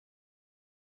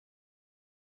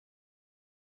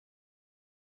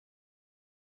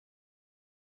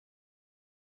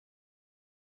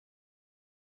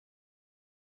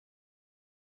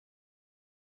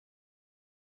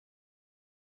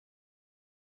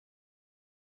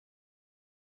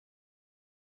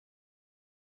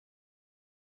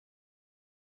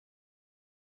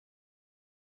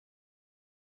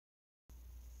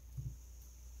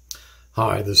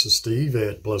Hi, this is Steve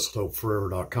at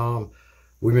blessedhopeforever.com.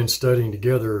 We've been studying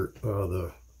together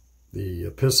the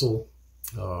epistle,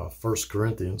 1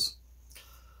 Corinthians.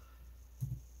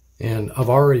 And I've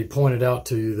already pointed out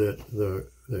to you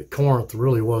that Corinth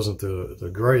really wasn't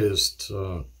the greatest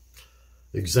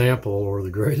example or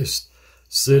the greatest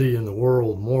city in the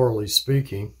world, morally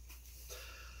speaking.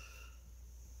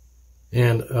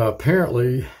 And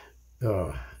apparently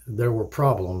there were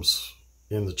problems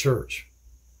in the church.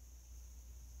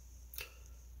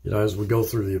 You know, as we go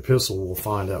through the epistle, we'll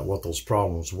find out what those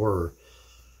problems were.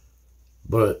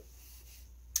 But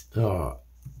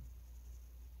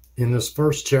in this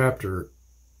first chapter,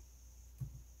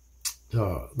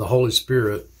 the Holy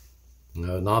Spirit,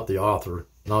 not the author,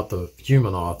 not the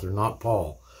human author, not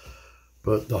Paul,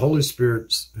 but the Holy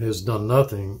Spirit has done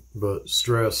nothing but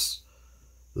stress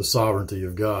the sovereignty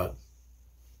of God.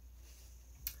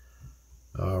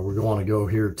 We're going to go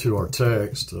here to our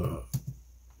text.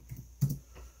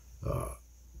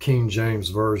 King James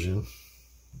Version,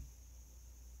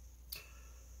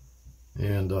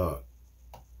 and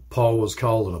Paul was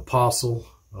called an apostle.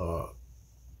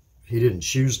 He didn't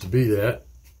choose to be that.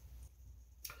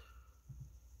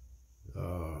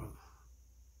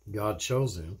 God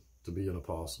chose him to be an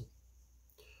apostle.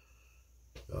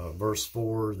 Verse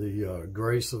 4, the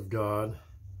grace of God,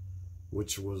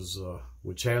 which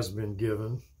has been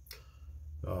given.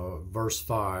 Verse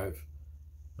 5.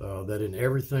 That in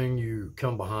everything you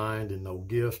come behind in no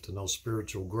gift and no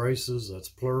spiritual graces, that's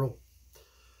plural.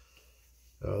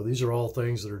 These are all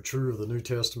things that are true of the New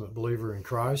Testament believer in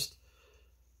Christ.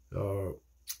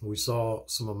 We saw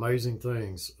some amazing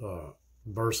things.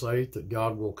 Verse 8, that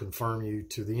God will confirm you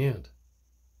to the end,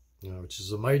 which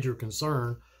is a major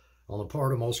concern on the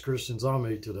part of most Christians I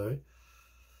meet today,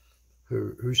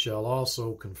 who shall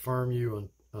also confirm you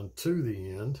unto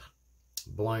the end,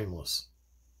 blameless.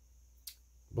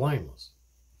 Blameless.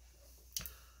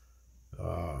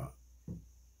 I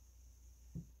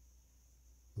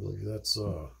believe that's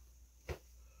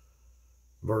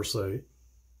verse 8.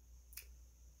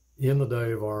 In the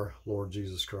day of our Lord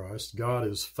Jesus Christ, God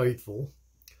is faithful.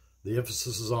 The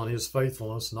emphasis is on his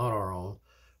faithfulness, not our own,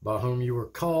 by whom you were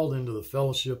called into the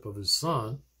fellowship of his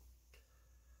Son.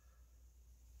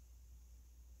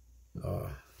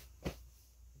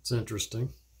 It's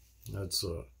interesting. That's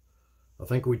I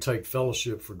think we take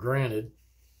fellowship for granted,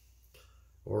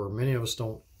 or many of us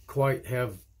don't quite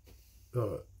have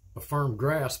a firm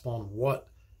grasp on what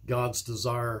God's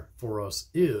desire for us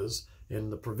is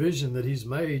and the provision that he's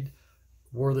made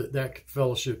where that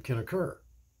fellowship can occur.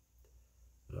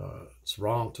 It's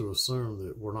wrong to assume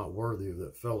that we're not worthy of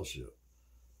that fellowship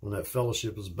when that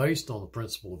fellowship is based on the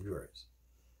principle of grace.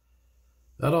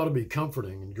 That ought to be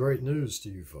comforting and great news to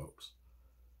you folks.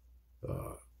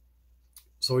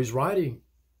 So he's writing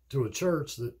to a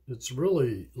church that it's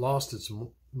really lost its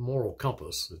moral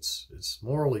compass. It's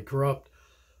morally corrupt,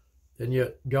 and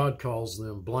yet God calls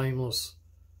them blameless.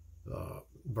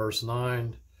 Verse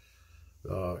 9,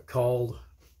 called,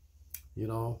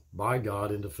 by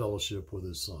God into fellowship with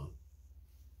his Son.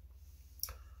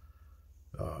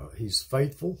 He's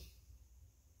faithful.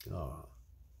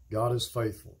 God is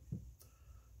faithful.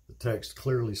 The text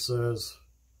clearly says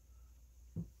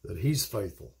that he's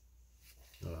faithful.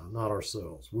 Not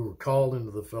ourselves. We were called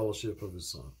into the fellowship of his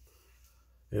Son.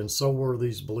 And so were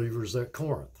these believers at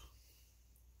Corinth.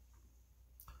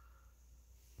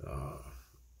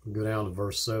 We go down to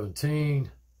verse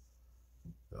 17.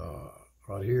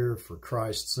 Right here, for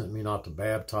Christ sent me not to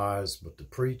baptize, but to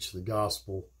preach the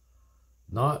gospel,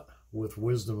 not with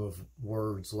wisdom of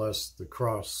words, lest the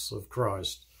cross of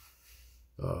Christ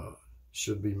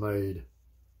should be made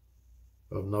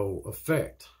of no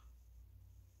effect.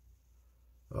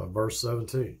 Verse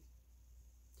 17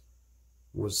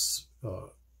 was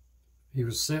he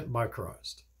was sent by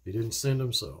Christ. He didn't send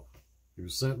himself. He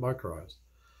was sent by Christ.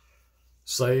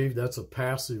 Saved, that's a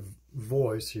passive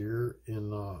voice here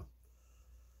in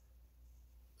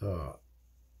for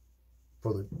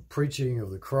the preaching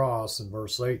of the cross in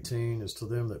verse 18 is to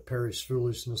them that perish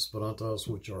foolishness, but unto us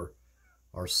which are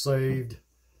saved.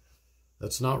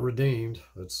 That's not redeemed,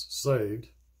 that's saved.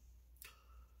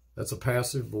 That's a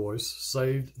passive voice.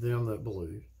 Saved them that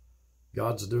believe.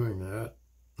 God's doing that.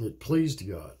 It pleased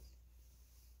God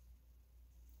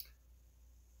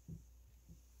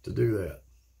to do that.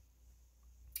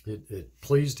 It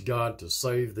pleased God to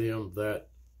save them that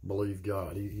believe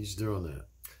God. He's doing that.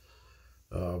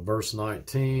 Verse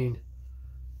 19,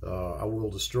 I will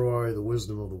destroy the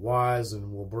wisdom of the wise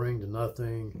and will bring to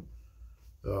nothing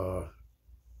the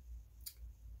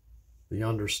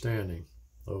understanding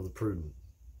of the prudent.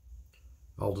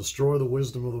 I'll destroy the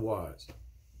wisdom of the wise.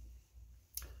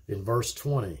 in verse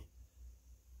 20.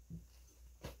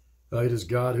 It is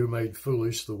God who made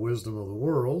foolish the wisdom of the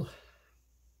world.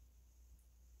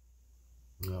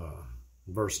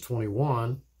 Verse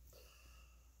 21.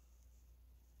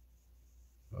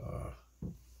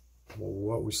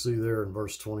 What we see there in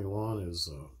verse 21 is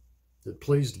it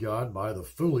pleased God by the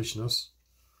foolishness.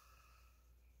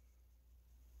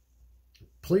 It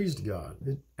pleased God.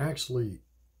 It actually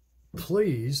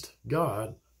pleased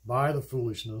God by the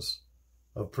foolishness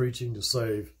of preaching to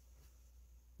save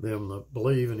them that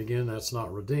believe. And again, that's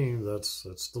not redeemed,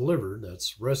 that's delivered,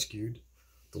 that's rescued,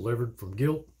 delivered from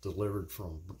guilt, delivered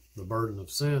from the burden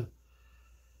of sin.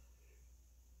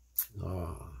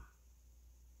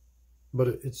 But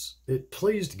it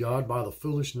pleased God by the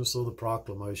foolishness of the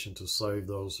proclamation to save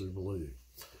those who believe.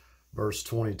 Verse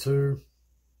 22,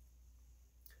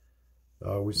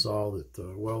 we saw that,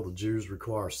 the Jews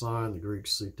require a sign, the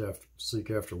Greeks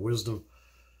seek after wisdom.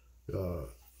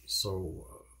 So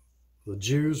the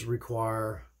Jews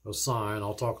require a sign.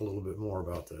 I'll talk a little bit more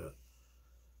about that.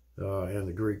 And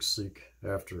the Greeks seek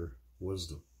after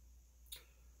wisdom.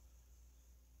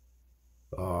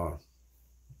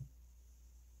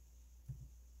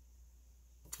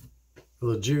 For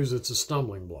the Jews, it's a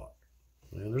stumbling block.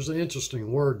 And there's an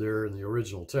interesting word there in the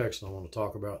original text I want to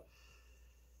talk about.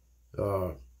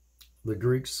 The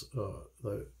Greeks,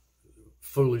 the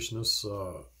foolishness,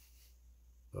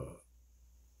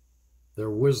 their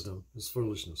wisdom is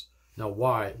foolishness. Now,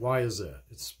 why? Why is that?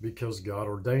 It's because God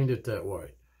ordained it that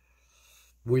way.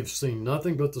 We've seen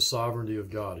nothing but the sovereignty of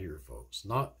God here, folks.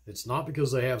 It's not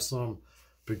because they have some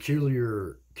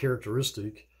peculiar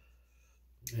characteristic.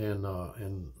 And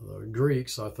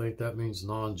Greeks, I think that means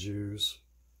non-Jews,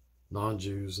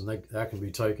 and that can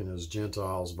be taken as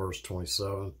Gentiles, verse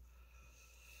 27.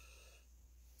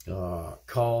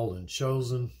 Called and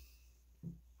chosen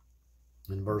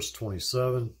in verse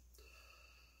 27.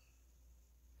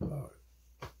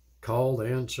 Called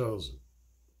and chosen.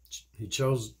 He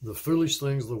chose the foolish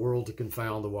things of the world to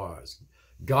confound the wise.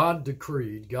 God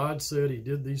decreed, God said he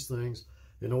did these things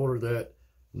in order that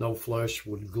no flesh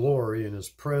would glory in his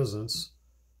presence.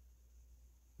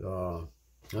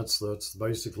 That's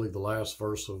basically the last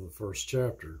verse of the first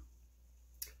chapter.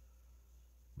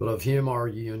 But of him are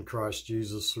ye in Christ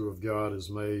Jesus, who of God is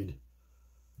made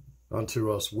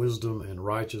unto us wisdom and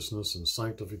righteousness and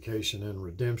sanctification and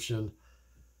redemption.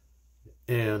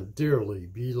 And dearly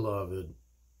beloved,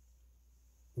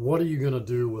 what are you going to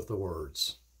do with the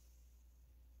words?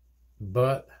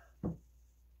 But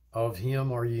of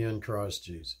him are ye in Christ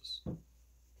Jesus.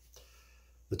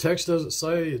 The text doesn't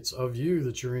say it's of you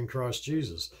that you're in Christ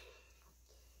Jesus.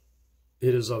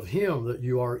 It is of him that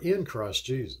you are in Christ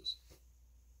Jesus.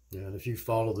 And if you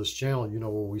follow this channel, you know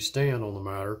where we stand on the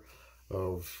matter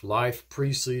of life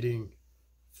preceding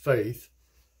faith.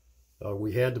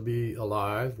 We had to be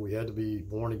alive. We had to be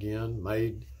born again,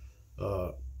 made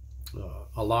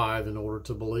alive in order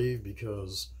to believe,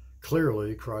 because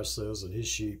clearly Christ says that his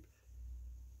sheep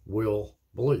will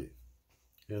believe.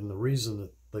 And the reason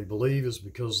that they believe is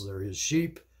because they're his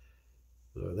sheep.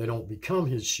 They don't become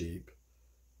his sheep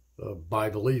by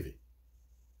believing.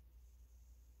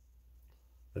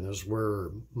 And that's where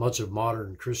much of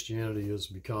modern Christianity has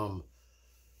become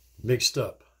mixed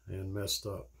up and messed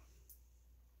up.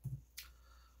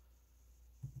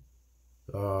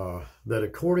 That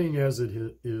according as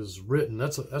it is written,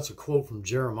 that's a quote from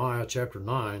Jeremiah chapter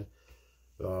 9.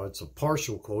 It's a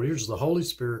partial quote. Here's the Holy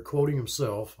Spirit quoting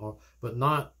himself, but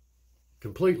not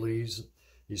completely.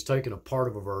 He's taken a part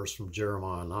of a verse from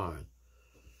Jeremiah 9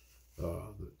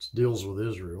 that deals with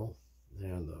Israel,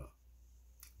 and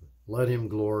let him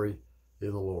glory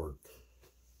in the Lord.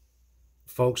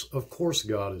 Folks, of course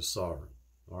God is sovereign.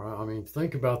 All right, I mean,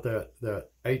 think about that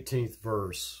 18th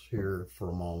verse here for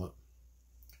a moment.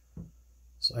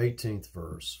 It's 18th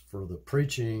verse. For the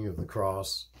preaching of the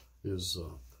cross is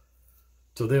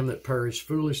to them that perish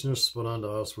foolishness, but unto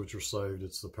us which are saved,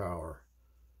 it's the power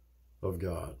of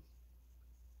God.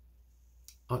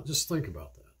 Just think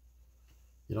about that.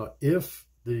 You know, if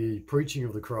the preaching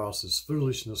of the cross is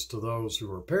foolishness to those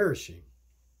who are perishing,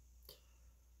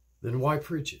 then why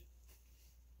preach it?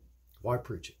 Why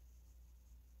preach it?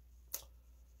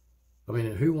 I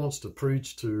mean, who wants to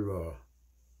preach to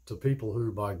people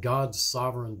who, by God's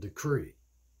sovereign decree,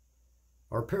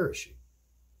 are perishing?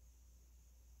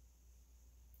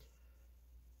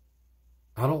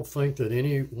 I don't think that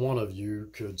any one of you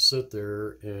could sit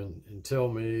there and tell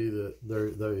me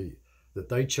that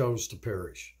they chose to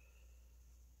perish.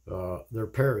 They're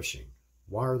perishing.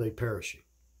 Why are they perishing?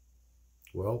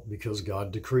 Well, because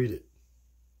God decreed it.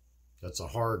 That's a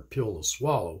hard pill to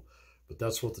swallow, but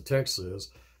that's what the text says.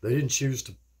 They didn't choose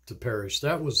to perish.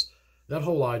 That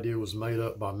whole idea was made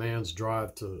up by man's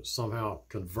drive to somehow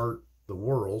convert the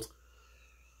world.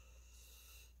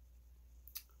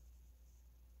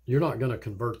 You're not going to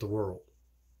convert the world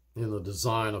in the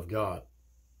design of God.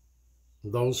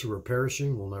 Those who are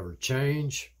perishing will never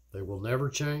change. They will never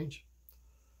change.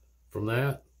 From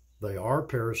that, they are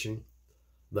perishing.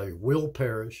 They will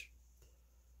perish.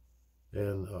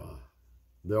 And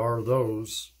there are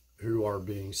those who are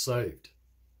being saved.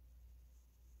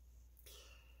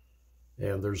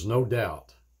 And there's no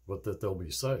doubt but that they'll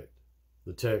be saved.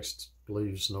 The text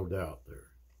leaves no doubt there.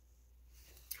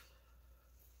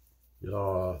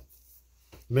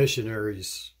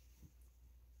 Missionaries,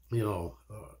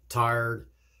 tired,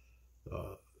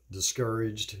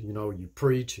 discouraged. You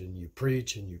preach and you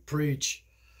preach and you preach,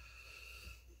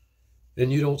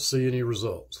 and you don't see any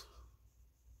results.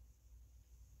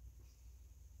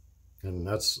 And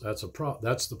that's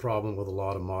the problem with a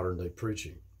lot of modern day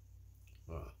preaching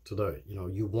today.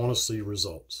 You want to see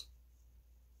results.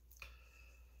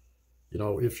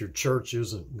 If your church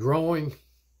isn't growing,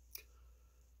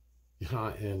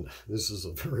 and this is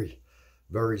a very,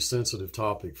 very sensitive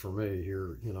topic for me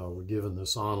here. We're given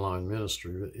this online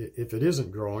ministry. If it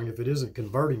isn't growing, if it isn't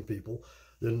converting people,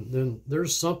 then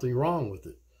there's something wrong with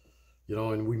it.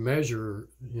 And we measure,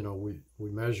 we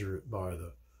measure it by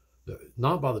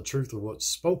not by the truth of what's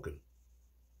spoken,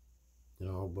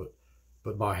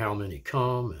 but by how many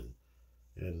come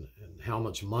and how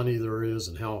much money there is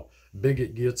and how big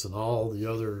it gets and all the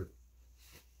other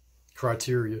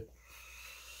criteria,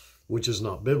 which is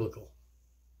not biblical.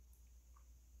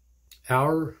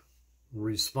 Our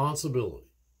responsibility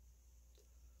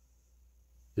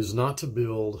is not to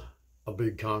build a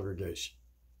big congregation.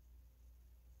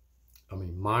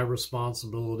 My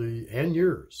responsibility and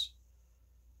yours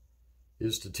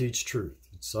is to teach truth.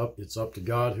 It's up to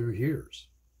God who hears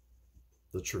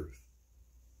the truth.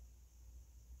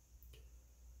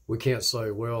 We can't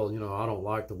say, well, I don't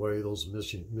like the way those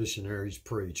missionaries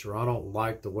preach, or I don't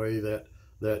like the way that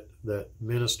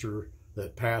minister,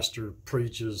 that pastor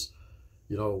preaches.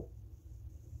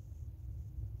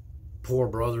 Poor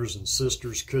brothers and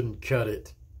sisters couldn't cut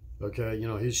it. Okay,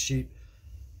 his sheep,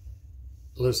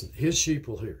 listen, his sheep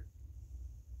will hear,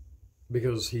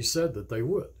 because he said that they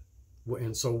would.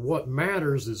 And so what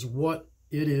matters is what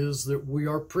it is that we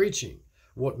are preaching.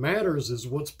 What matters is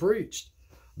what's preached.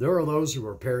 There are those who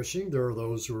are perishing. There are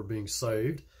those who are being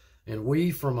saved. And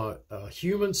we, from a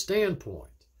human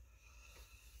standpoint,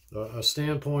 a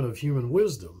standpoint of human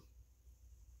wisdom,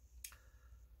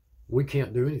 we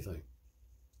can't do anything.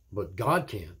 But God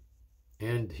can.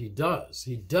 And he does.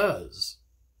 He does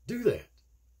do that.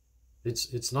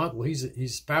 It's not, well,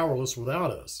 he's powerless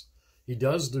without us. He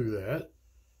does do that.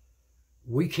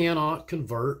 We cannot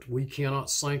convert, we cannot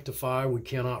sanctify, we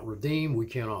cannot redeem, we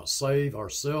cannot save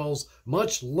ourselves,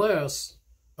 much less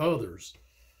others,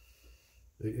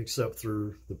 except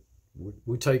through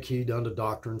we take heed unto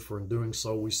doctrine, for in doing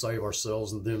so we save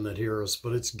ourselves and them that hear us.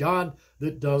 But it's God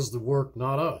that does the work,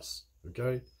 not us,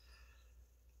 okay?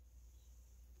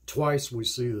 Twice we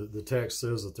see that the text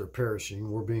says that they're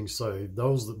perishing, we're being saved.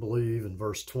 Those that believe, in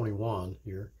verse 21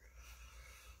 here,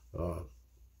 the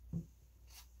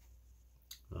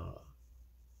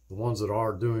ones that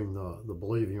are doing the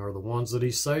believing are the ones that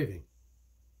he's saving.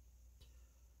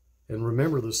 And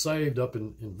remember, the saved up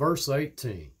in verse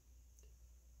 18,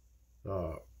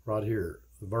 right here,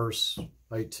 verse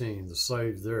 18, the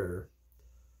saved there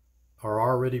are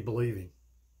already believing.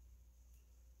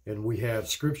 And we have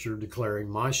scripture declaring,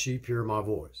 my sheep hear my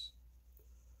voice.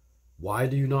 Why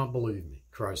do you not believe me?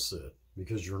 Christ said,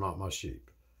 because you're not my sheep.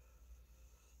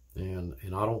 And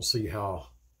I don't see how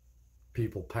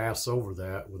people pass over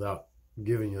that without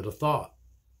giving it a thought.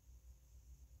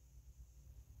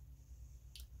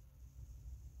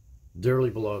 Dearly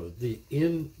beloved, the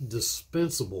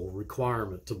indispensable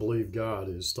requirement to believe God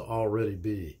is to already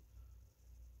be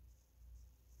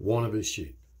one of his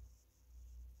sheep.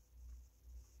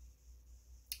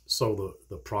 So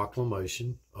the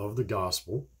proclamation of the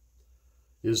gospel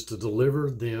is to deliver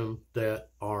them that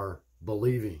are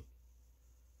believing.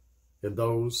 And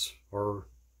those are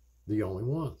the only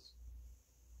ones.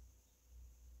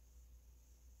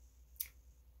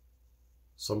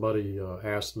 Somebody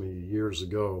asked me years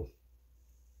ago,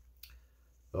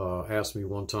 asked me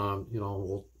one time,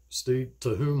 well, Steve,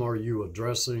 to whom are you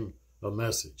addressing a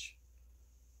message?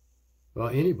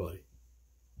 Anybody.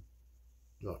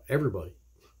 Everybody.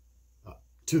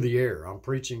 To the air. I'm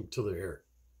preaching to the air.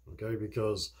 Okay?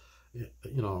 Because,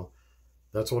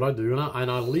 that's what I do.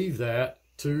 And I leave that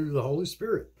to the Holy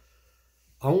Spirit.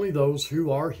 Only those who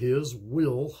are his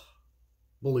will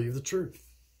believe the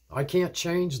truth. I can't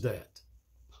change that.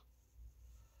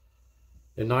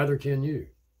 And neither can you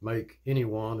make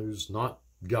anyone who's not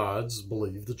God's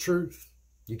believe the truth.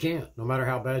 You can't, no matter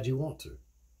how bad you want to.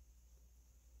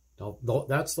 Now,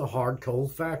 that's the hard,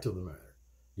 cold fact of the matter.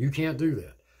 You can't do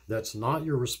that. That's not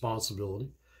your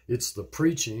responsibility. It's the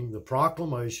preaching, the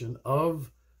proclamation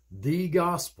of the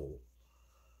gospel,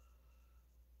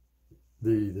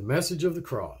 the message of the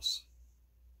cross.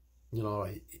 You know,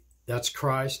 that's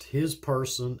Christ, his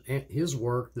person, and his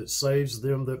work that saves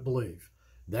them that believe.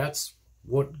 That's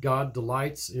what God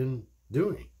delights in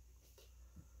doing.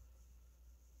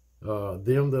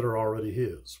 Them that are already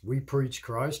his. We preach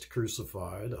Christ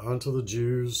crucified unto the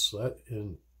Jews,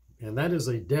 and that is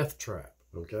a death trap,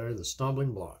 okay? The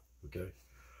stumbling block, okay?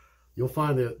 You'll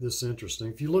find that this interesting.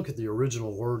 If you look at the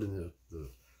original word in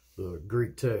the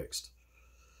Greek text,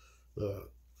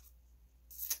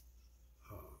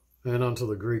 and unto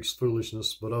the Greeks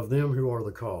foolishness, but of them who are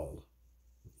the called,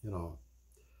 you know.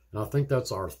 And I think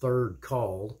that's our third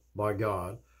called by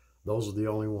God. Those are the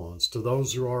only ones. To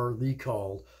those who are the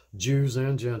called, Jews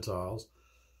and Gentiles,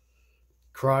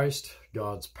 Christ,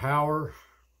 God's power,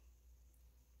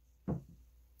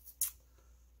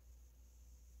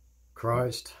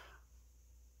 Christ,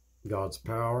 God's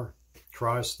power,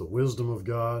 Christ, the wisdom of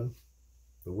God,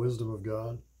 the wisdom of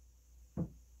God.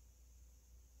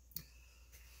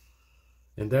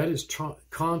 And that is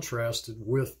contrasted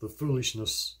with the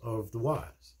foolishness of the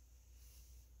wise.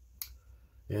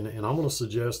 And I'm going to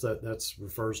suggest that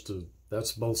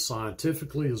that's both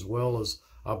scientifically as well as,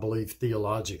 I believe,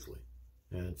 theologically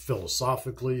and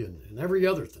philosophically and every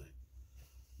other thing.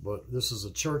 But this is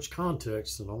a church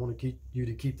context, and I want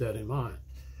to keep that in mind.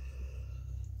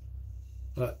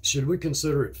 Should we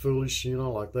consider it foolish, you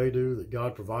know, like they do, that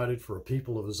God provided for a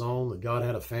people of his own, that God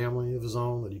had a family of his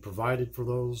own, that he provided for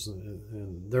those,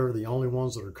 and they're the only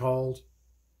ones that are called?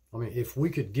 I mean, if we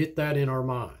could get that in our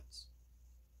minds,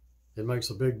 it makes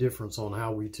a big difference on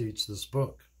how we teach this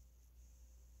book.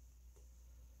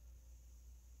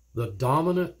 The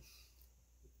dominant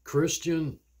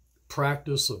Christian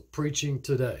practice of preaching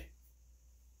today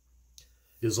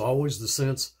is always the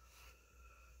sense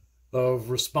of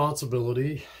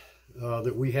responsibility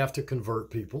that we have to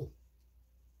convert people.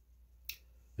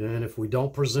 And if we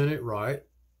don't present it right,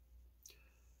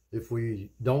 if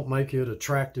we don't make it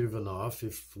attractive enough,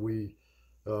 if we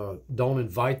don't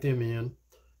invite them in,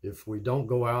 if we don't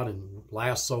go out and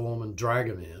lasso them and drag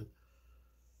them in,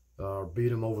 or beat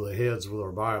them over the heads with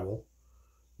our Bible,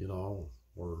 you know,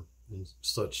 or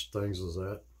such things as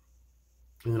that,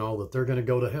 you know, that they're going to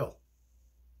go to hell.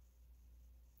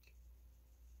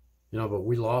 You know, but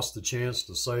we lost the chance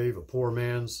to save a poor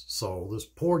man's soul. This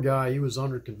poor guy, he was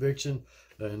under conviction,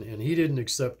 and he didn't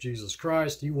accept Jesus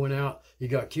Christ. He went out, he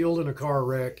got killed in a car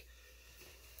wreck,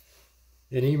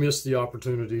 and he missed the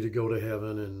opportunity to go to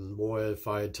heaven. And boy, if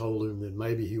I had told him, then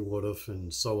maybe he would have,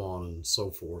 and so on and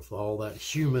so forth. All that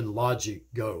human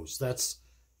logic goes. That's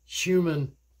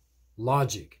human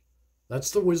logic.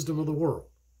 That's the wisdom of the world.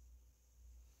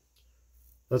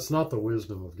 That's not the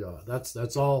wisdom of God.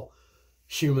 That's all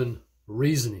human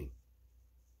reasoning.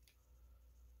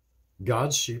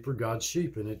 God's sheep are God's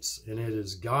sheep, and it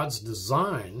is God's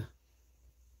design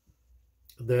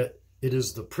that it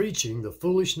is the preaching, the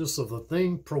foolishness of the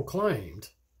thing proclaimed.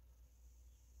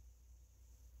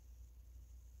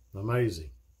 Amazing.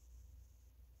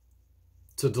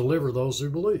 To deliver those who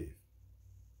believe.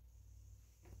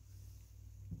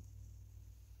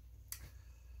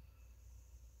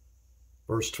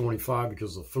 Verse 25,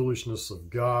 because the foolishness of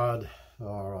God,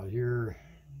 right here,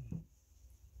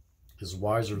 is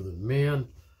wiser than men,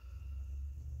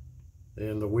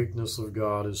 and the weakness of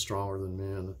God is stronger than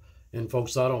men. And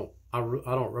folks, I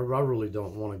really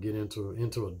don't want to get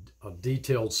into a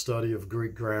detailed study of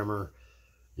Greek grammar.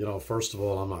 You know, first of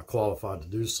all, I'm not qualified to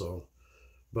do so.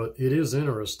 But it is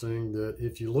interesting that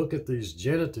if you look at these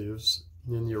genitives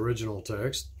in the original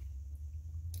text,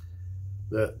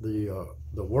 that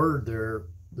the word there,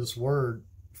 this word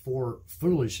for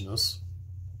foolishness,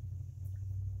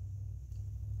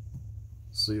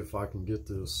 see if I can get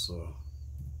this.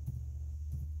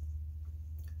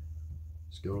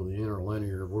 Let's go to the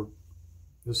interlinear.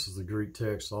 This is the Greek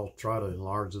text. I'll try to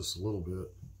enlarge this a little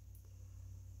bit.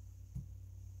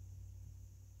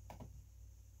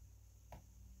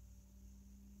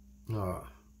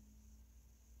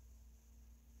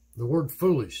 The word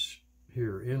foolish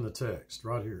here in the text,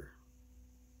 right here.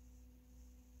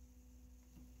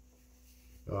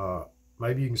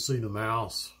 Maybe you can see the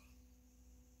mouse.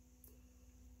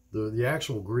 The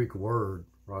actual Greek word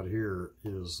right here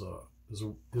is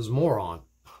moron,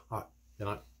 and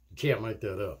you can't make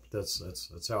that up. That's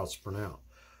how it's pronounced.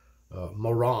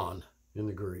 moron in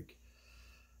the Greek,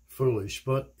 foolish,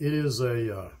 but it is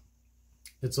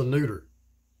it's a neuter.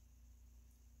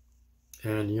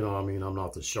 And, you know, I mean, I'm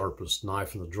not the sharpest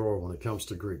knife in the drawer when it comes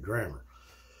to Greek grammar,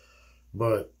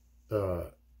 but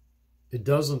it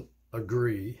doesn't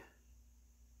agree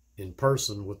in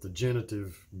person with the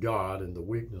genitive God and the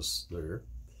weakness there.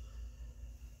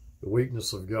 The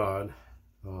weakness of God,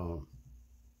 the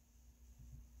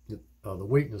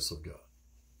weakness of God.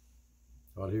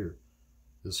 Right here,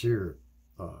 this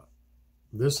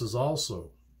is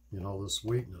also, you know, this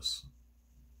weakness.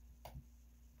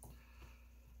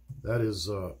 That is,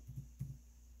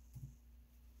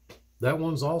 that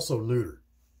one's also neuter.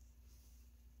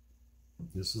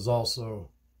 This is also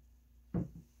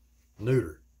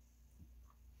neuter.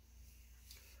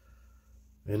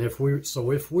 And if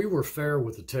we were fair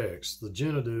with the text, the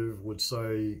genitive would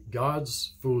say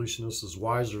God's foolishness is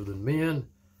wiser than men,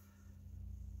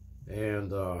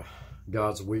 and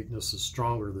God's weakness is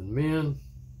stronger than men.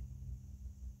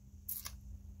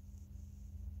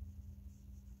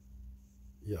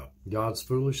 Yeah, God's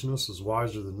foolishness is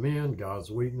wiser than men.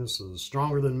 God's weakness is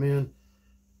stronger than men.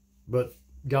 But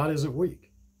God isn't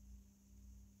weak.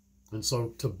 And so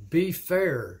to be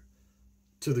fair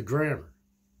to the grammar,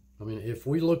 I mean, if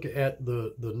we look at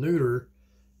the neuter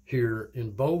here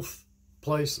in both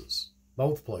places,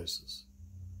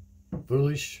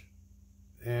 foolish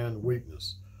and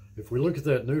weakness. If we look at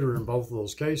that neuter in both of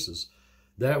those cases,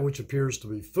 that which appears to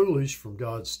be foolish from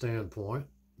God's standpoint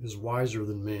is wiser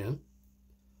than men.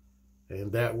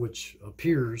 And that which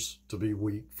appears to be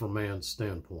weak from man's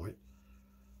standpoint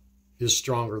is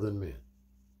stronger than men.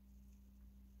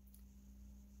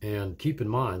 And keep in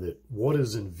mind that what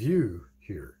is in view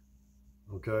here,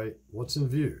 okay, what's in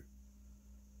view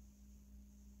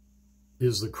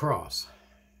is the cross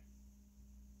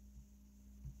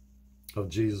of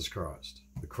Jesus Christ,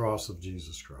 the cross of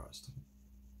Jesus Christ.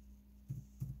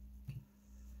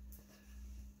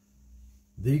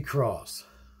 The cross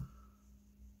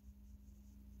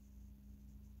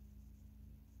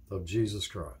of Jesus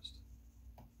Christ.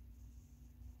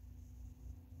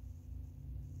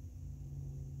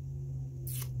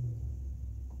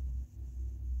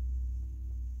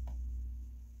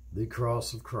 The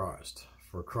cross of Christ.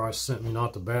 For Christ sent me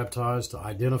not to baptize, to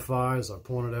identify, as I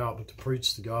pointed out, but to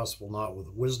preach the gospel not with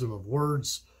wisdom of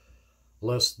words,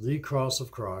 lest the cross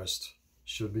of Christ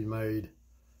should be made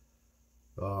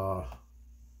of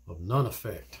none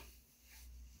effect.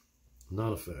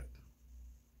 None effect.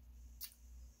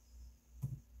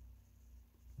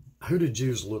 Who did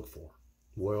Jews look for?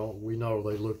 Well, we know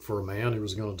they looked for a man who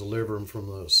was going to deliver them from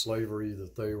the slavery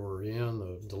that they were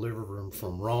in, deliver them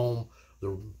from Rome,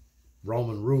 the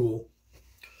Roman rule.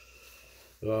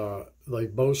 They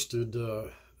boasted,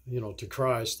 you know, to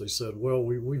Christ. They said, well,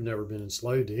 we've never been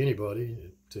enslaved to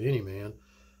anybody, to any man.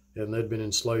 And they'd been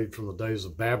enslaved from the days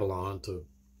of Babylon to,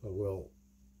 well,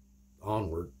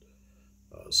 onward.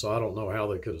 So I don't know how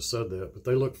they could have said that, but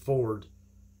they looked forward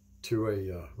to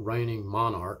a reigning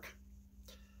monarch.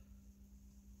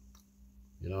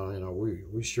 You know,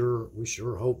 we sure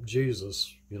hope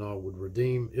Jesus, you know, would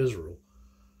redeem Israel.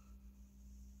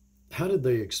 How did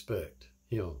they expect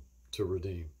him to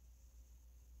redeem?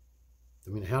 I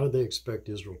mean, how did they expect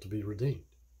Israel to be redeemed?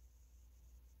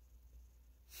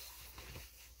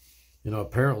 You know,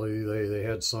 apparently they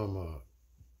had some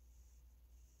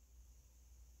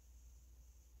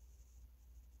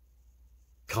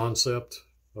concept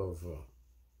of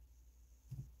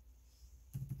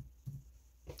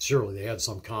surely they had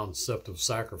some concept of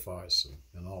sacrifice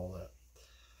and all that.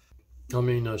 I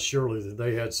mean, surely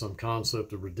they had some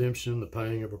concept of redemption, the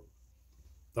paying of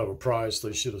a price.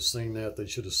 They should have seen that. They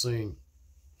should have seen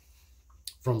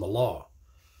from the law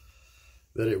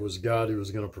that it was God who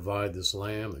was going to provide this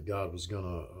lamb, that God was going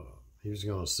to, he was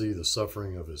going to see the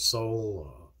suffering of his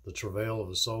soul, the travail of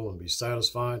his soul, and be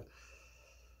satisfied.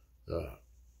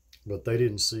 But they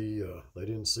didn't see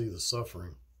the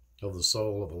suffering of the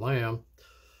soul of a lamb.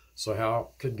 So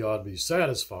how could God be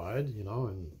satisfied? You know,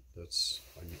 and that's,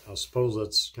 I suppose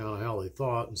that's kind of how they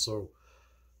thought. And so,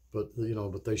 but you know,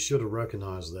 but they should have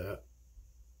recognized that,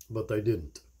 but they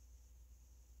didn't.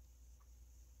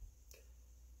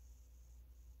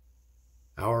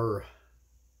 Our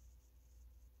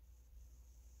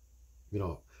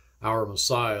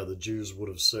Messiah, the Jews would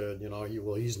have said, you know,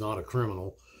 well, he's not a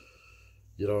criminal.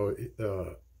 You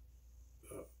know,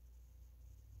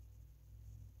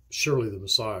 surely the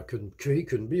Messiah couldn't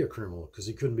be a criminal because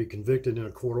he couldn't be convicted in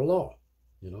a court of law,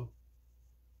 you know,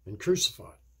 and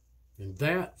crucified. And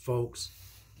that, folks,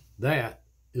 that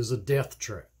is a death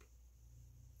trap.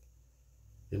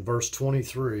 In verse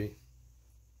 23,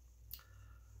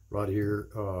 right here.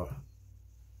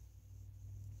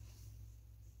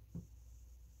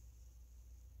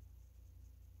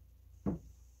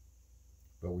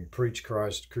 But we preach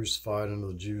Christ crucified unto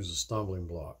the Jews a stumbling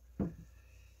block.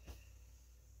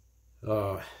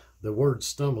 The word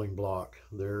stumbling block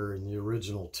there in the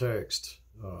original text,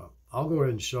 I'll go ahead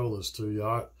and show this to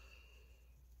you.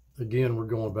 Again, we're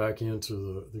going back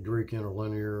into the Greek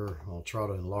interlinear. I'll try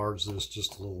to enlarge this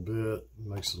just a little bit. It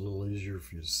makes it a little easier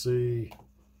for you to see.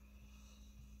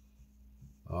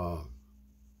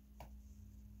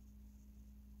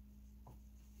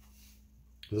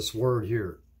 This word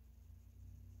here,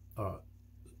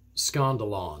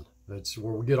 scandalon. That's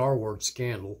where we get our word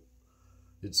scandal.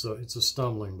 It's a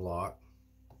stumbling block.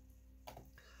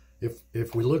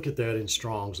 If we look at that in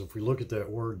Strong's, if we look at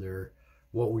that word there,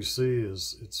 what we see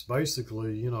is it's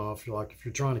basically, you know, if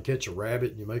you're trying to catch a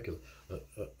rabbit and you make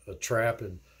a trap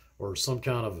or some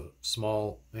kind of a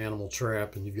small animal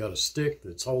trap, and you've got a stick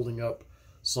that's holding up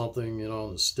something, you know,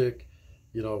 and the stick,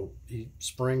 you know, he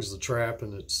springs the trap,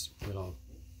 and it's, you know,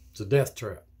 it's a death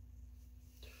trap.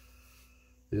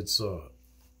 It's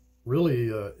really,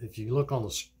 if you look on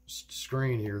the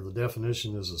screen here, the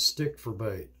definition is a stick for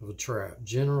bait of a trap,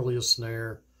 generally a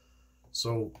snare.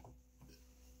 So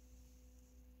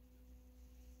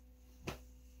it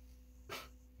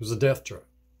was a death trap.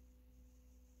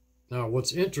 Now,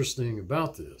 what's interesting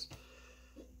about this,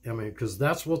 I mean, because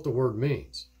that's what the word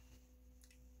means,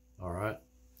 all right,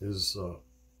 is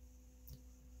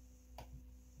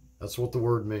that's what the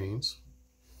word means.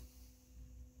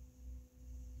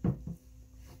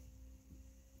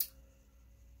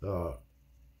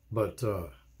 But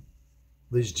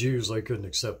these Jews, they couldn't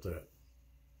accept that.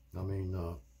 I mean,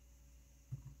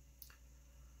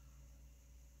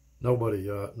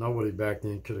 nobody back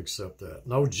then could accept that.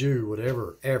 No Jew would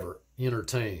ever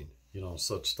entertain, you know,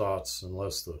 such thoughts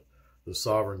unless the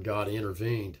sovereign God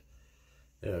intervened,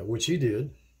 which he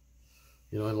did.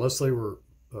 You know, unless they were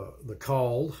the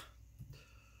called,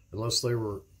 unless they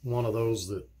were one of those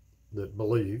that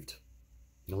believed,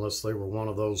 unless they were one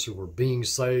of those who were being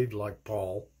saved, like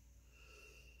Paul.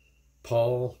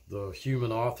 Paul, the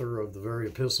human author of the very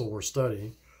epistle we're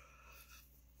studying.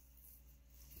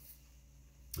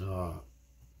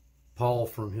 Paul,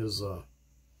 from his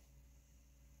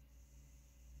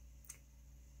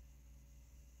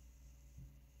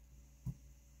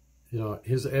you know,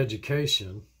 his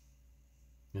education,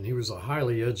 and he was a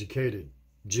highly educated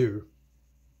Jew,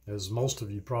 as most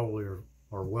of you probably are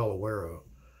well aware of.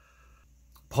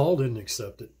 Paul didn't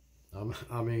accept it.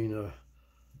 I mean,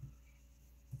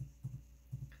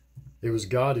 it was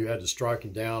God who had to strike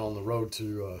him down on the road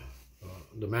to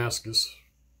Damascus.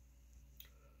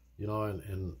 You know,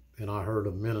 and I heard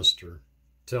a minister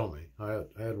tell me, I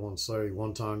had one say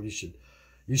one time, you should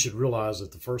realize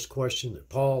that the first question that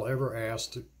Paul ever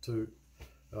asked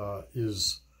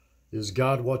is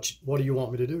God, what do you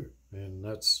want me to do? And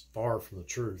that's far from the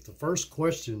truth. The first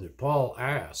question that Paul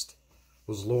asked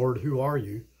was, Lord, who are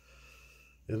you?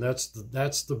 And that's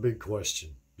the big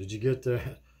question. Did you get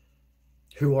that?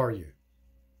 Who are you?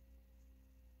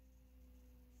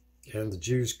 And the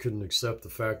Jews couldn't accept the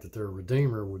fact that their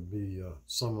Redeemer would be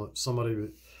somebody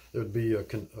that would be a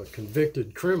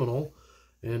convicted criminal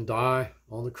and die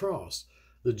on the cross.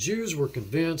 The Jews were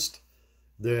convinced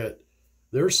that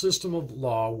their system of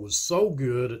law was so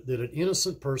good that an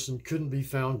innocent person couldn't be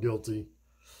found guilty,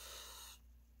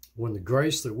 when the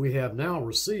grace that we have now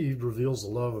received reveals the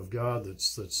love of God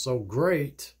that's so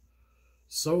great,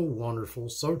 so wonderful,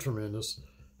 so tremendous.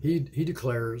 He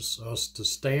declares us to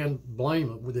stand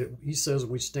blameless. He says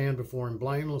we stand before him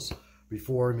blameless,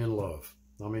 before him in love.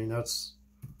 I mean, that's,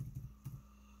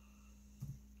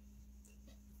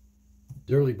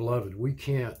 dearly beloved, we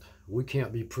can't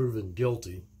be proven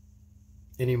guilty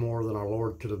any more than our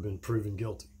Lord could have been proven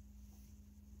guilty.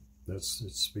 It's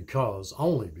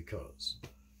only because.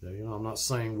 You know, I'm not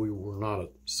saying we were not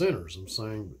sinners. I'm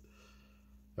saying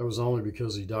that was only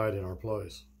because he died in our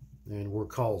place, and we're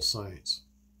called saints.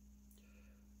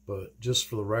 But just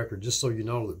for the record, just so you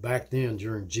know, that back then,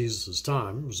 during Jesus'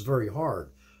 time, it was very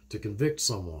hard to convict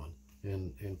someone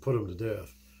and put them to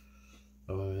death.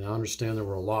 And I understand there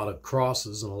were a lot of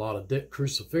crosses and a lot of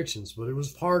crucifixions, but it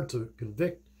was hard to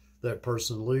convict that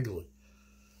person legally.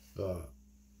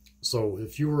 So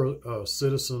if you were a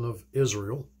citizen of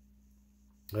Israel,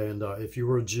 and if you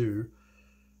were a Jew,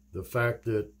 the fact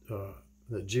that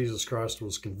Jesus Christ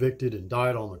was convicted and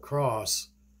died on the cross,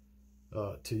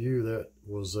 to you, that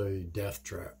was a death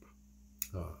trap.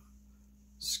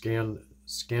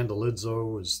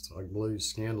 Scandalizo is, I believe,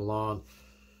 scandalon.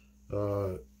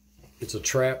 It's a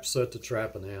trap set to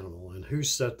trap an animal. And who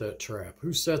set that trap?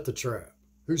 Who set the trap?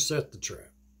 Who set the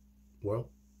trap? Well,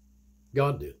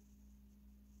 God did.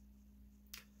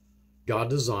 God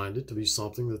designed it to be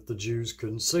something that the Jews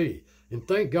couldn't see. And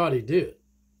thank God he did.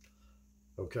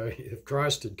 Okay, if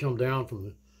Christ had come down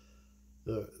from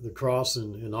the cross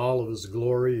in all of his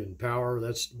glory and power,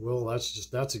 that's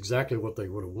exactly what they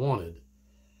would have wanted.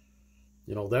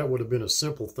 You know, that would have been a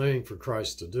simple thing for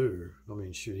Christ to do. I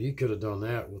mean, shoot, he could have done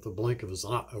that with a blink of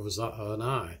an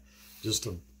eye, just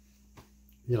a,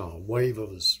 you know, a wave of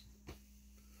his.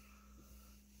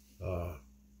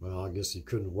 Well, I guess he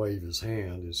couldn't wave his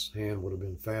hand. His hand would have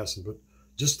been fastened, but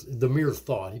just the mere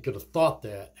thought, he could have thought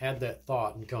that, had that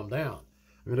thought, and come down.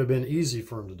 It would have been easy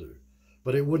for him to do,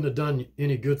 but it wouldn't have done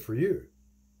any good for you.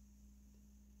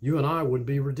 You and I wouldn't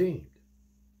be redeemed.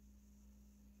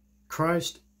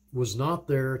 Christ was not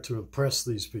there to impress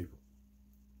these people.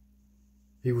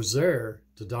 He was there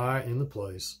to die in the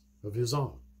place of his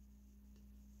own.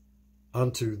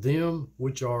 Unto them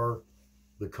which are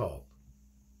the called.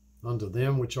 Unto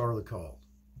them which are the called.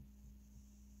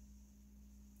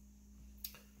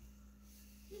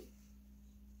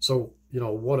 So, you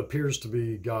know, what appears to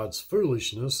be God's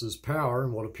foolishness is power,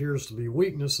 and what appears to be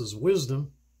weakness is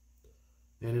wisdom.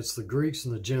 And it's the Greeks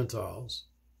and the Gentiles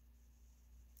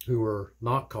who are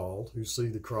not called, who see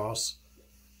the cross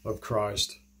of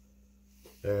Christ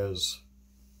as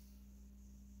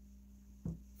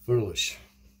foolish.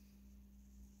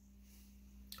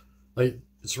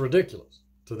 It's ridiculous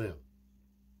to them.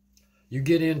 You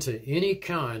get into any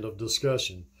kind of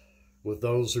discussion with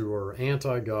those who are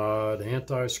anti-God,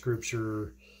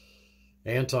 anti-Scripture,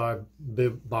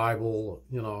 anti-Bible,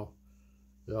 you know,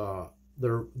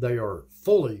 they are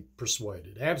fully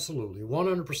persuaded, absolutely,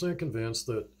 100% convinced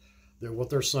that what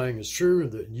they're saying is true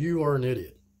and that you are an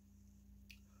idiot.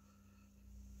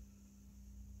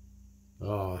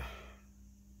 That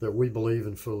we believe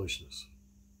in foolishness.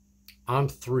 I'm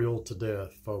thrilled to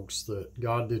death, folks, that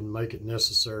God didn't make it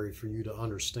necessary for you to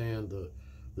understand the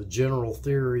general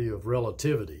theory of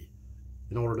relativity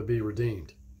in order to be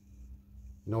redeemed,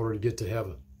 in order to get to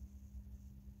heaven.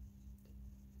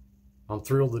 I'm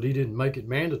thrilled that he didn't make it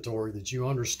mandatory that you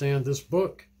understand this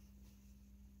book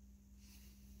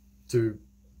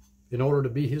in order to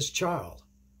be his child.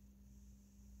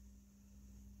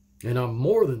 And I'm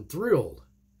more than thrilled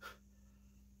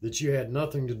that you had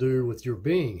nothing to do with your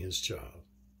being his child.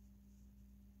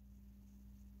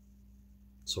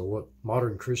 So what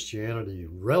modern Christianity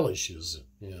relishes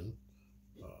in,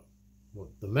 what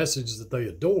the message that they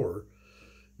adore,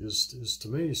 is to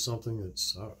me something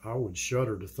that's, I would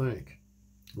shudder to think,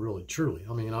 really, truly.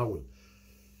 I mean, I would,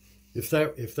 if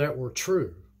that were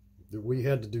true, that we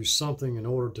had to do something in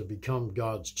order to become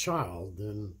God's child,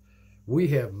 then we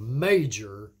have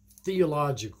major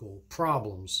theological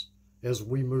problems as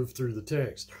we move through the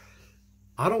text.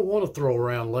 I don't want to throw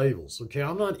around labels, okay?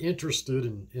 I'm not interested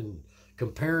in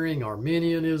comparing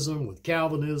Arminianism with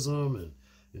Calvinism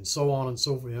and so on and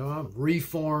so forth. You know, I'm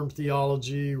Reformed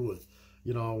theology with,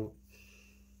 you know,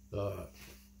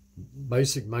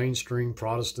 basic mainstream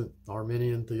Protestant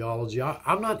Arminian theology.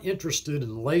 I'm not interested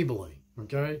in labeling,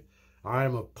 okay? I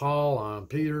am of Paul, I'm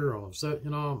Peter, I'm of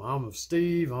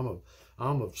Steve, I'm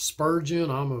of Spurgeon,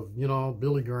 I'm of, you know,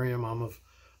 Billy Graham, I'm of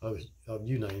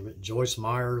you name it, Joyce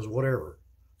Myers, whatever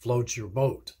floats your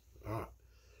boat. All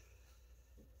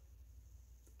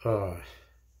right.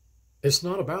 It's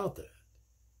not about that.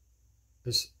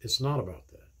 It's not about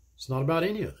that. It's not about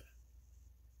any of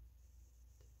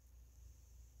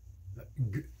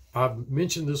that. I've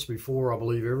mentioned this before. I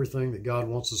believe everything that God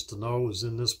wants us to know is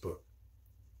in this book.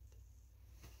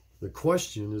 The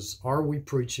question is, are we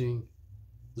preaching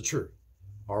the truth?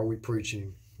 Are we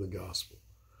preaching the gospel?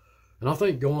 And I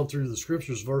think going through the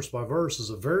scriptures verse by verse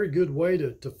is a very good way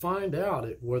to find out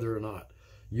whether or not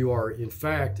you are in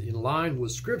fact in line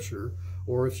with Scripture,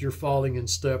 or if you're falling in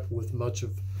step with much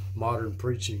of modern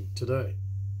preaching today.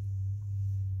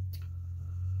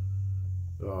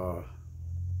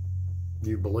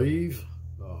 You believe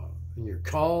and you're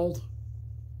called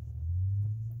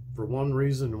for one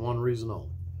reason and one reason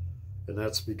only. And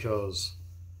that's because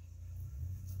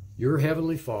your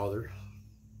Heavenly Father,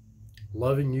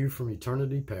 loving you from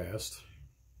eternity past,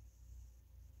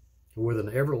 with an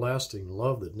everlasting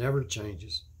love that never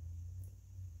changes,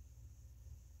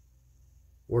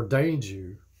 ordained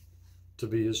you to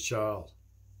be his child.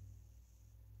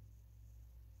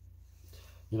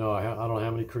 You know, I don't know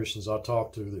how many Christians I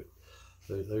talk to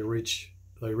that they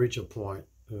reach a point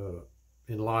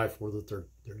in life where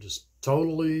they're just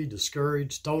totally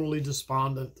discouraged, totally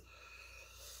despondent,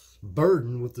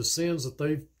 burdened with the sins that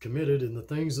they've committed and the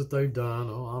things that they've done.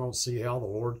 Oh, I don't see how the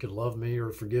Lord could love me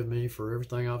or forgive me for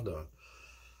everything I've done.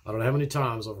 I don't know how many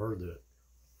times I've heard that.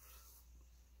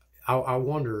 I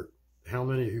wonder how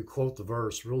many who quote the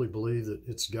verse really believe that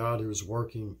it's God who is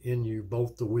working in you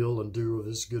both the will and do of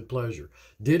his good pleasure.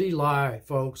 Did he lie,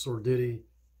 folks, or did he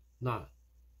not?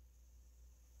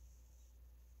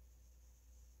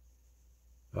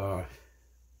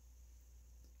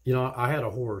 You know, I had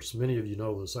a horse. Many of you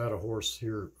know this. I had a horse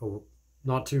here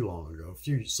not too long ago,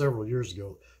 several years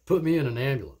ago, put me in an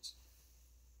ambulance.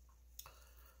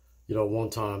 You know, one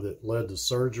time that led to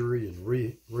surgery and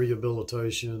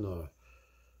rehabilitation.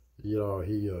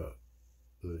 You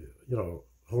know,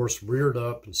 horse reared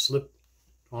up and slipped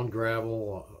on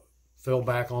gravel, fell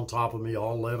back on top of me,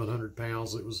 all 1,100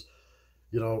 pounds. It was,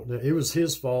 you know, it was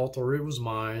his fault or it was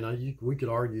mine. We could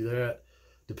argue that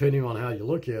depending on how you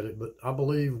look at it. But I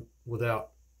believe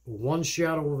without one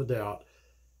shadow of a doubt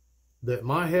that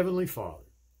my Heavenly Father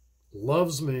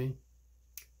loves me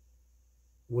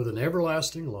with an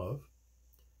everlasting love,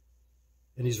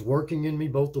 and he's working in me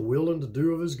both the will and to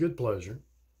do of his good pleasure.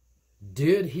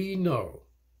 Did he know,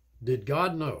 did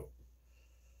God know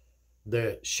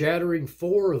that shattering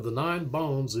 4 of the 9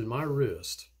 bones in my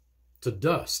wrist to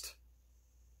dust,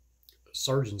 the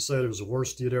surgeon said it was the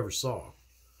worst he had ever saw,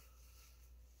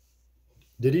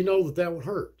 did he know that that would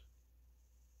hurt?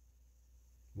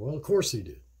 Well, of course he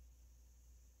did.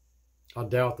 I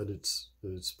doubt that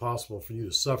it's possible for you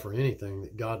to suffer anything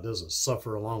that God doesn't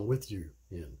suffer along with you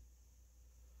in.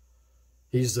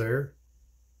 He's there.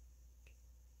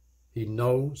 He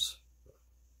knows.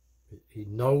 He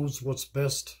knows what's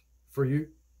best for you.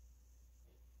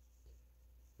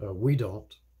 We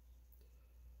don't.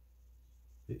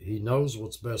 He knows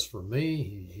what's best for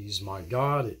me. He's my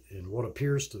God. And what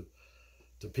appears to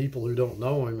people who don't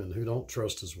know him and who don't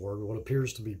trust his word, what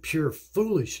appears to be pure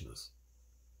foolishness,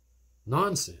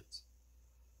 nonsense,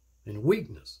 and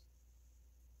weakness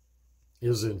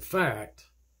is in fact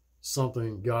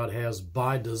something God has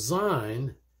by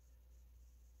design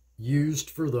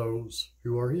used for those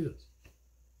who are his.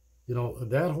 You know,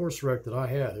 that horse wreck that I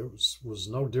had, it was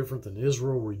no different than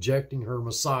Israel rejecting her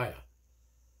Messiah.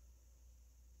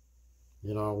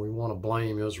 You know, we want to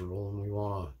blame Israel and we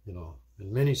want to, you know,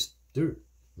 and many do.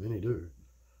 Many do.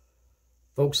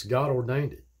 Folks, God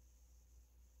ordained it.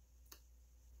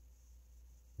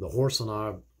 The horse and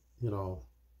I, you know,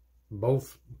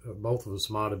 both of us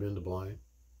might have been to blame.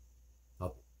 I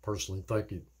personally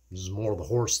think it was more the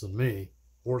horse than me.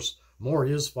 Horse, more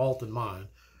his fault than mine.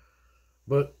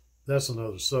 But that's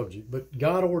another subject. But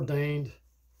God ordained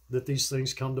that these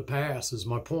things come to pass, is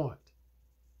my point.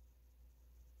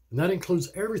 And that includes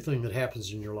everything that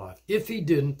happens in your life. If he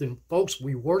didn't, then folks,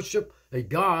 we worship a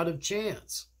God of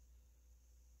chance.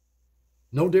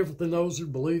 No different than those who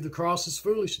believe the cross is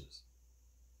foolishness.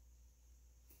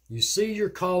 You see your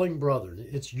calling, brother.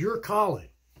 It's your calling,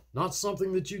 not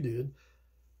something that you did.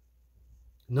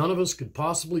 None of us could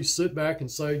possibly sit back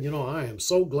and say, you know, I am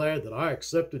so glad that I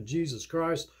accepted Jesus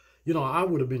Christ. You know, I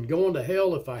would have been going to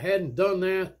hell if I hadn't done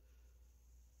that.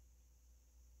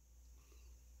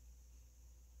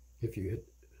 If you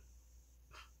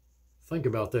think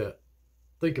about that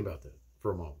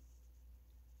for a moment.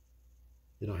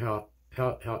 You know,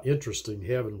 how interesting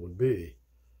heaven would be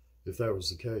if that was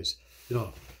the case. You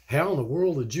know, how in the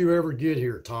world did you ever get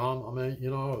here, Tom? I mean, you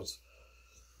know, I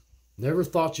never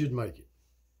thought you'd make it.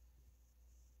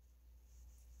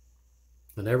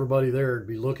 And everybody there would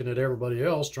be looking at everybody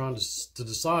else trying to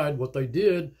decide what they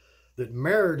did that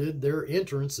merited their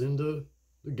entrance into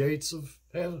the gates of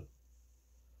heaven.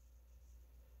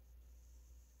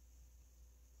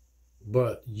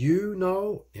 But you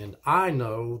know, and I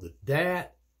know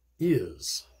that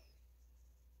is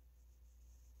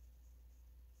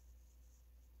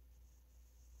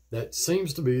that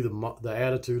seems to be the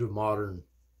attitude of modern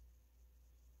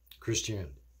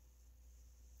Christianity.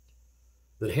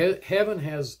 That heaven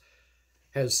has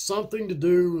something to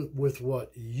do with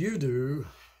what you do,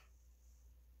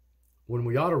 when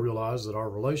we ought to realize that our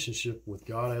relationship with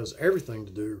God has everything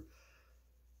to do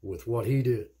with what he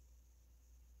did.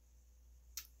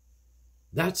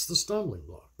 That's the stumbling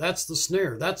block. That's the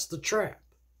snare. That's the trap.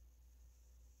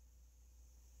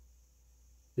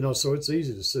 You know, so it's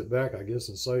easy to sit back, I guess,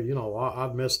 and say, you know,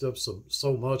 I've messed up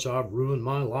so much. I've ruined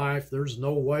my life. There's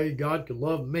no way God could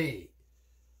love me.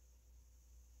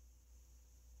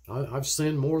 I've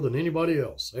sinned more than anybody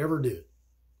else ever did.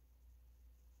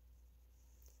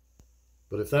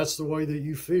 But if that's the way that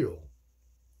you feel,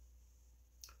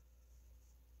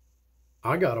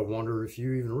 I got to wonder if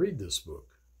you even read this book.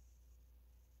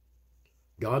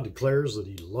 God declares that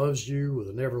he loves you with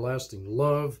an everlasting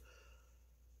love.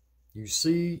 You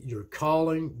see your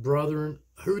calling, brethren.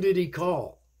 Who did he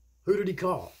call? Who did he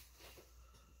call?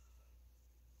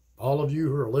 all of you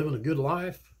who are living a good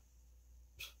life.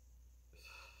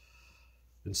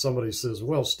 And somebody says,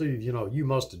 well, Steve, you know, you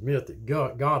must admit that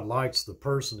God likes the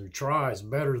person who tries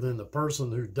better than the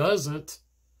person who doesn't.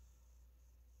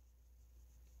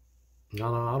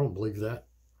 No, I don't believe that.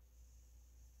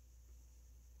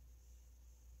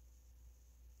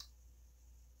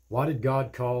 Why did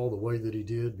God call the way that he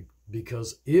did?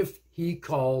 Because if he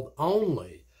called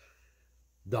only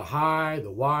the high,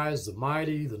 the wise, the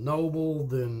mighty, the noble,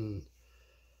 then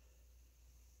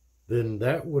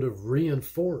that would have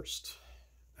reinforced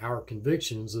our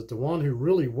convictions that the one who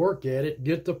really work at it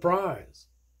get the prize.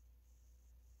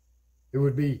 It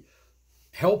would be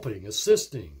helping,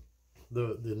 assisting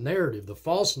the narrative, the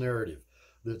false narrative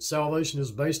that salvation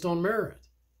is based on merit.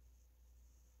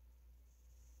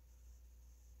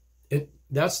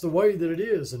 That's the way that it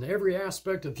is in every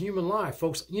aspect of human life,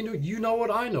 folks. You know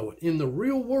it, I know it. In the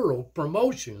real world,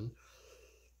 promotion,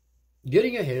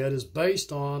 getting ahead is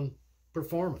based on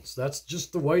performance. That's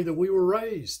just the way that we were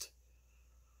raised.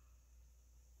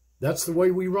 That's the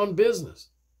way we run business.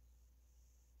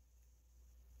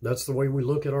 That's the way we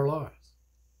look at our lives.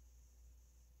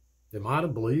 Am I to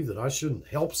believe that I shouldn't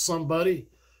help somebody?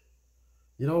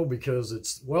 You know, because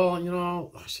it's, well, you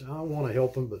know, I want to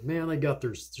help them, but man, they got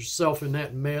themselves in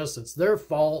that mess. It's their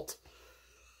fault.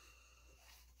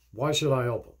 Why should I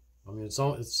help them? I mean,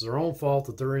 it's their own fault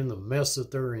that they're in the mess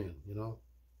that they're in, you know.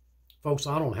 Folks,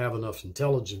 I don't have enough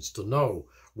intelligence to know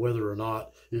whether or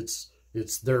not it's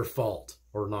their fault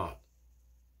or not.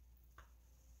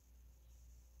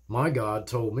 My God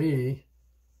told me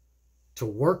to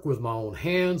work with my own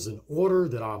hands in order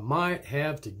that I might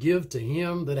have to give to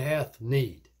him that hath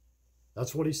need.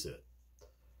 That's what he said.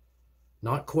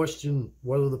 Not question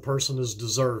whether the person is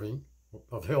deserving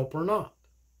of help or not.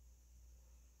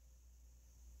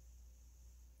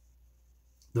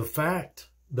 The fact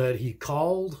that he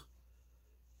called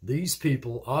these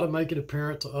people ought to make it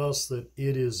apparent to us that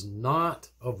it is not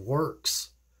of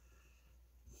works.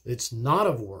 It's not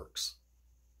of works.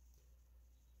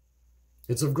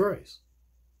 It's of grace.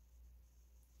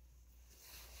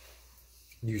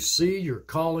 You see your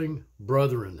calling,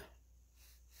 brethren.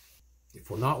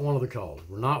 If we're not one of the called,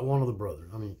 we're not one of the brethren.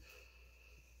 I mean,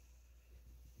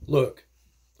 look,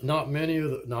 not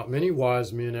many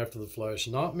wise men after the flesh,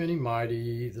 not many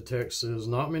mighty, the text says,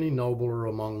 not many noble are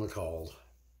among the called.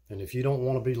 And if you don't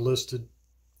want to be listed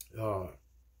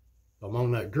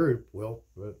among that group, well,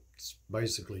 it's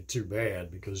basically too bad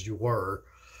because you were.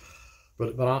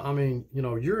 But I mean, you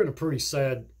know, you're in a pretty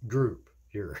sad group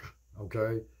here,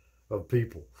 okay, of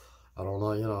people. I don't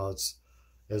know, you know, it's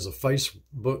as a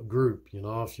Facebook group, you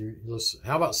know, if you listen,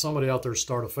 how about somebody out there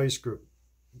start a Facebook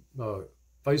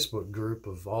group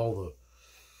of all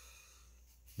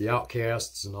the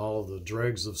outcasts and all the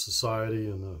dregs of society,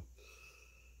 and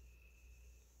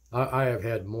I have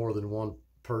had more than one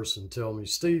person tell me,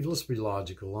 Steve, let's be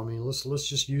logical. I mean, let's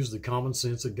just use the common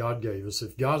sense that God gave us.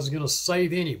 If God's going to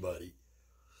save anybody,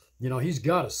 you know, he's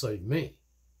got to save me.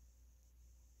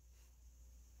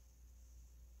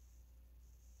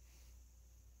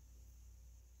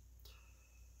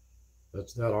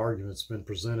 That argument's been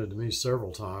presented to me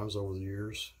several times over the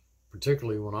years,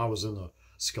 particularly when I was in the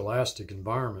scholastic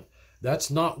environment.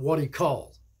 That's not what he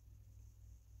called.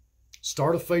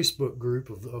 Start a Facebook group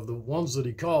of the ones that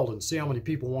he called and see how many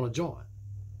people want to join.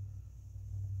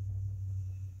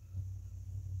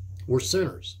 We're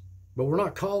sinners, but we're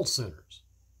not called sinners.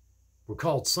 We're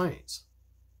called saints.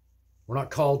 We're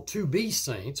not called to be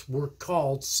saints. We're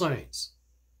called saints.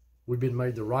 We've been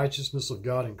made the righteousness of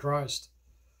God in Christ.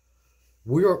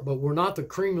 But we're not the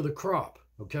cream of the crop,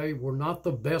 okay? We're not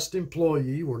the best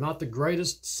employee. We're not the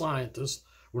greatest scientist.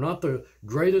 We're not the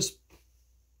greatest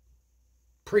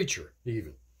preacher,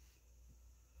 even.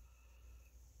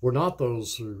 We're not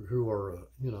those who are,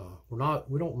 you know,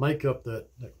 we don't make up that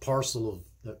parcel of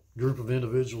that group of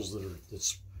individuals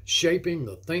that's shaping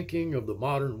the thinking of the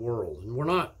modern world. And we're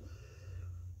not,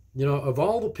 you know, of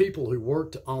all the people who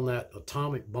worked on that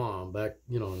atomic bomb back,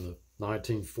 you know, in the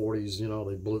 1940s, you know,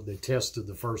 they tested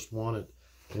the first one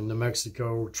in New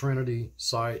Mexico, Trinity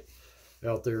site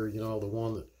out there, you know,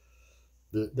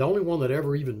 the only one that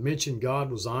ever even mentioned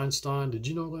God was Einstein. Did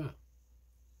you know that?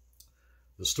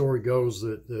 The story goes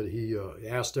that he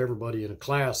asked everybody in a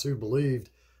class who believed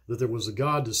that there was a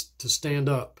God to stand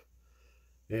up.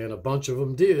 And a bunch of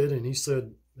them did, and he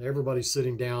said, everybody's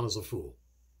sitting down as a fool.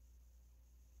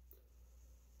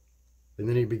 And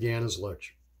then he began his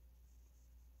lecture.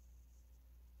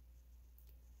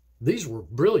 These were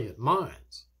brilliant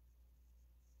minds.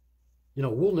 You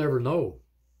know, we'll never know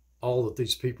all that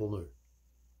these people knew.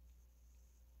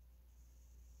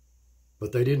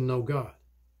 But they didn't know God.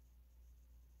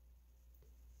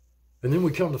 And then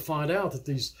we come to find out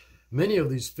that many of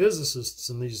these physicists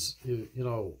and these,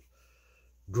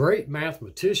 great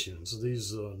mathematicians,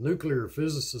 these nuclear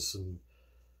physicists, and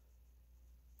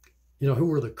who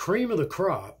were the cream of the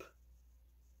crop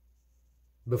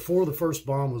before the first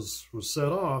bomb was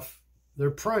set off, they're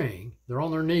praying. They're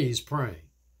on their knees praying,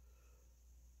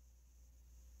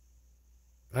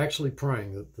 actually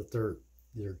praying that their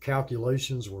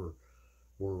calculations were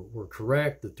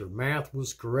correct, that their math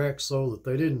was correct, so that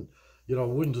they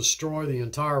wouldn't destroy the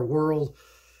entire world.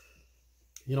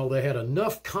 They had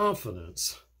enough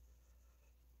confidence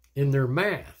in their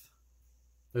math,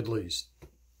 at least,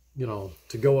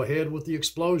 to go ahead with the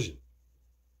explosion.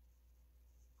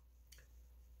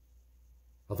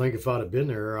 I think if I'd have been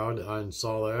there and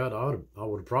saw that, I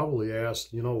would have probably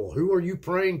asked, well, who are you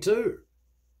praying to?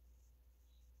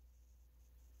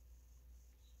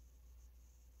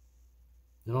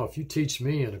 If you teach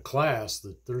me in a class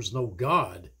that there's no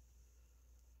God,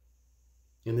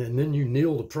 and then you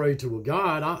kneel to pray to a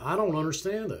God, I don't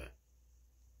understand that.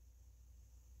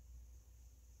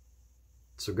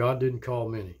 So God didn't call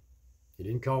many. He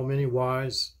didn't call many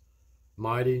wise,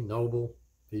 mighty, noble.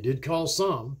 He did call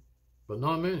some, but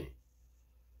not many.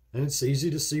 And it's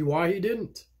easy to see why he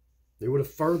didn't. They would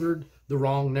have furthered the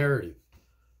wrong narrative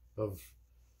of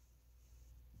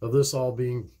this all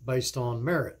being based on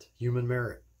merit, human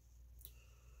merit.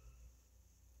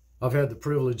 I've had the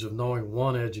privilege of knowing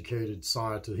one educated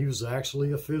scientist. He was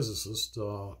actually a physicist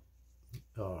who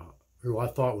I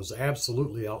thought was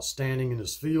absolutely outstanding in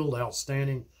his field,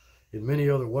 outstanding in many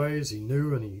other ways. He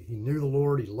knew, and he knew the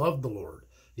Lord. He loved the Lord.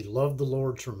 He loved the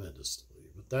Lord tremendously.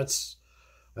 But that's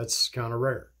kind of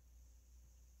rare.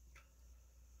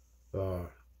 The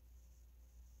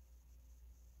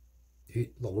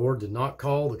Lord did not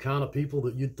call the kind of people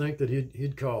that you'd think that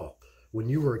he'd call. When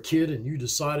you were a kid and you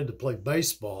decided to play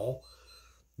baseball,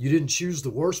 you didn't choose the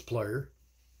worst player.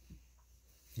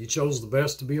 You chose the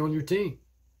best to be on your team.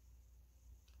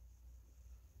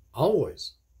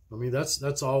 Always. I mean,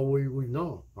 that's all we've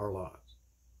known our lives,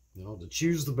 to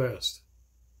choose the best.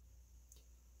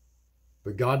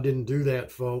 But God didn't do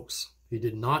that, folks. He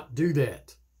did not do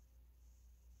that.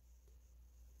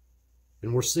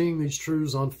 And we're seeing these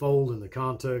truths unfold in the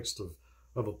context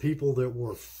of a people that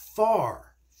were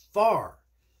far, far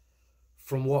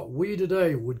from what we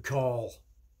today would call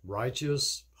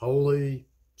righteous, holy,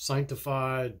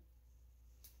 sanctified.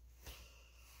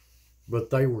 But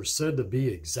they were said to be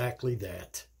exactly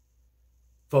that.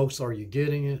 Folks, are you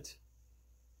getting it?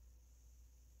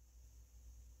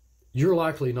 You're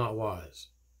likely not wise.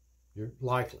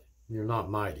 You're not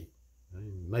mighty.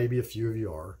 Maybe a few of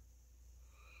you are.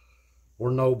 Or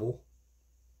noble.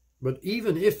 But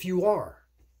even if you are,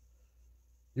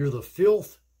 you're the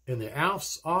filth and the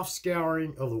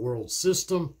offscouring of the world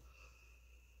system.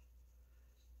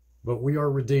 But we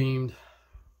are redeemed.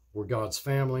 We're God's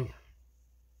family.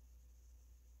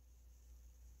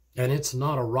 And it's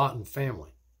not a rotten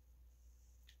family,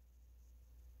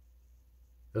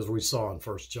 as we saw in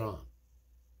 1 John.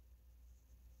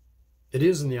 It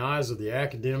is in the eyes of the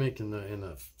academic and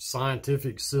the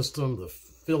scientific system, the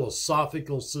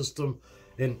philosophical system,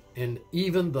 and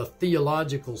even the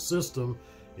theological system.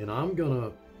 And I'm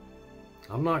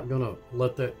not gonna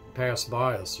let that pass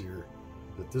by us here,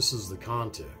 that this is the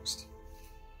context.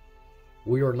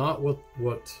 We are not what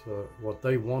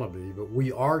they want to be, but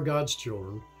we are God's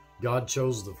children. God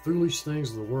chose the foolish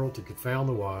things of the world to confound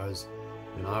the wise,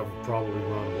 and I've probably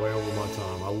run way over my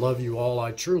time. I love you all,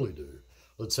 I truly do.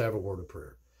 Let's have a word of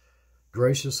prayer.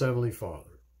 Gracious Heavenly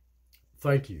Father,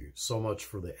 thank you so much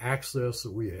for the access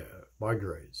that we have by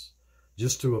grace,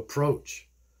 just to approach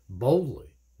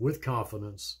boldly, with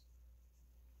confidence,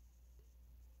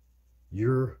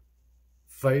 your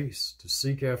face, to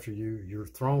seek after you, your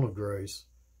throne of grace.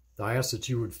 I ask that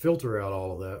you would filter out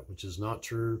all of that which is not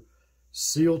true,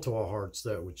 seal to our hearts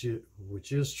that which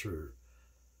is true.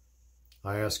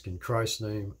 I ask in Christ's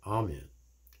name, amen.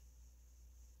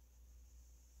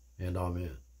 And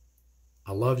amen.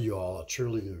 I love you all. I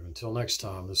truly do. Until next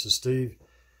time, this is Steve.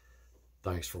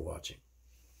 Thanks for watching.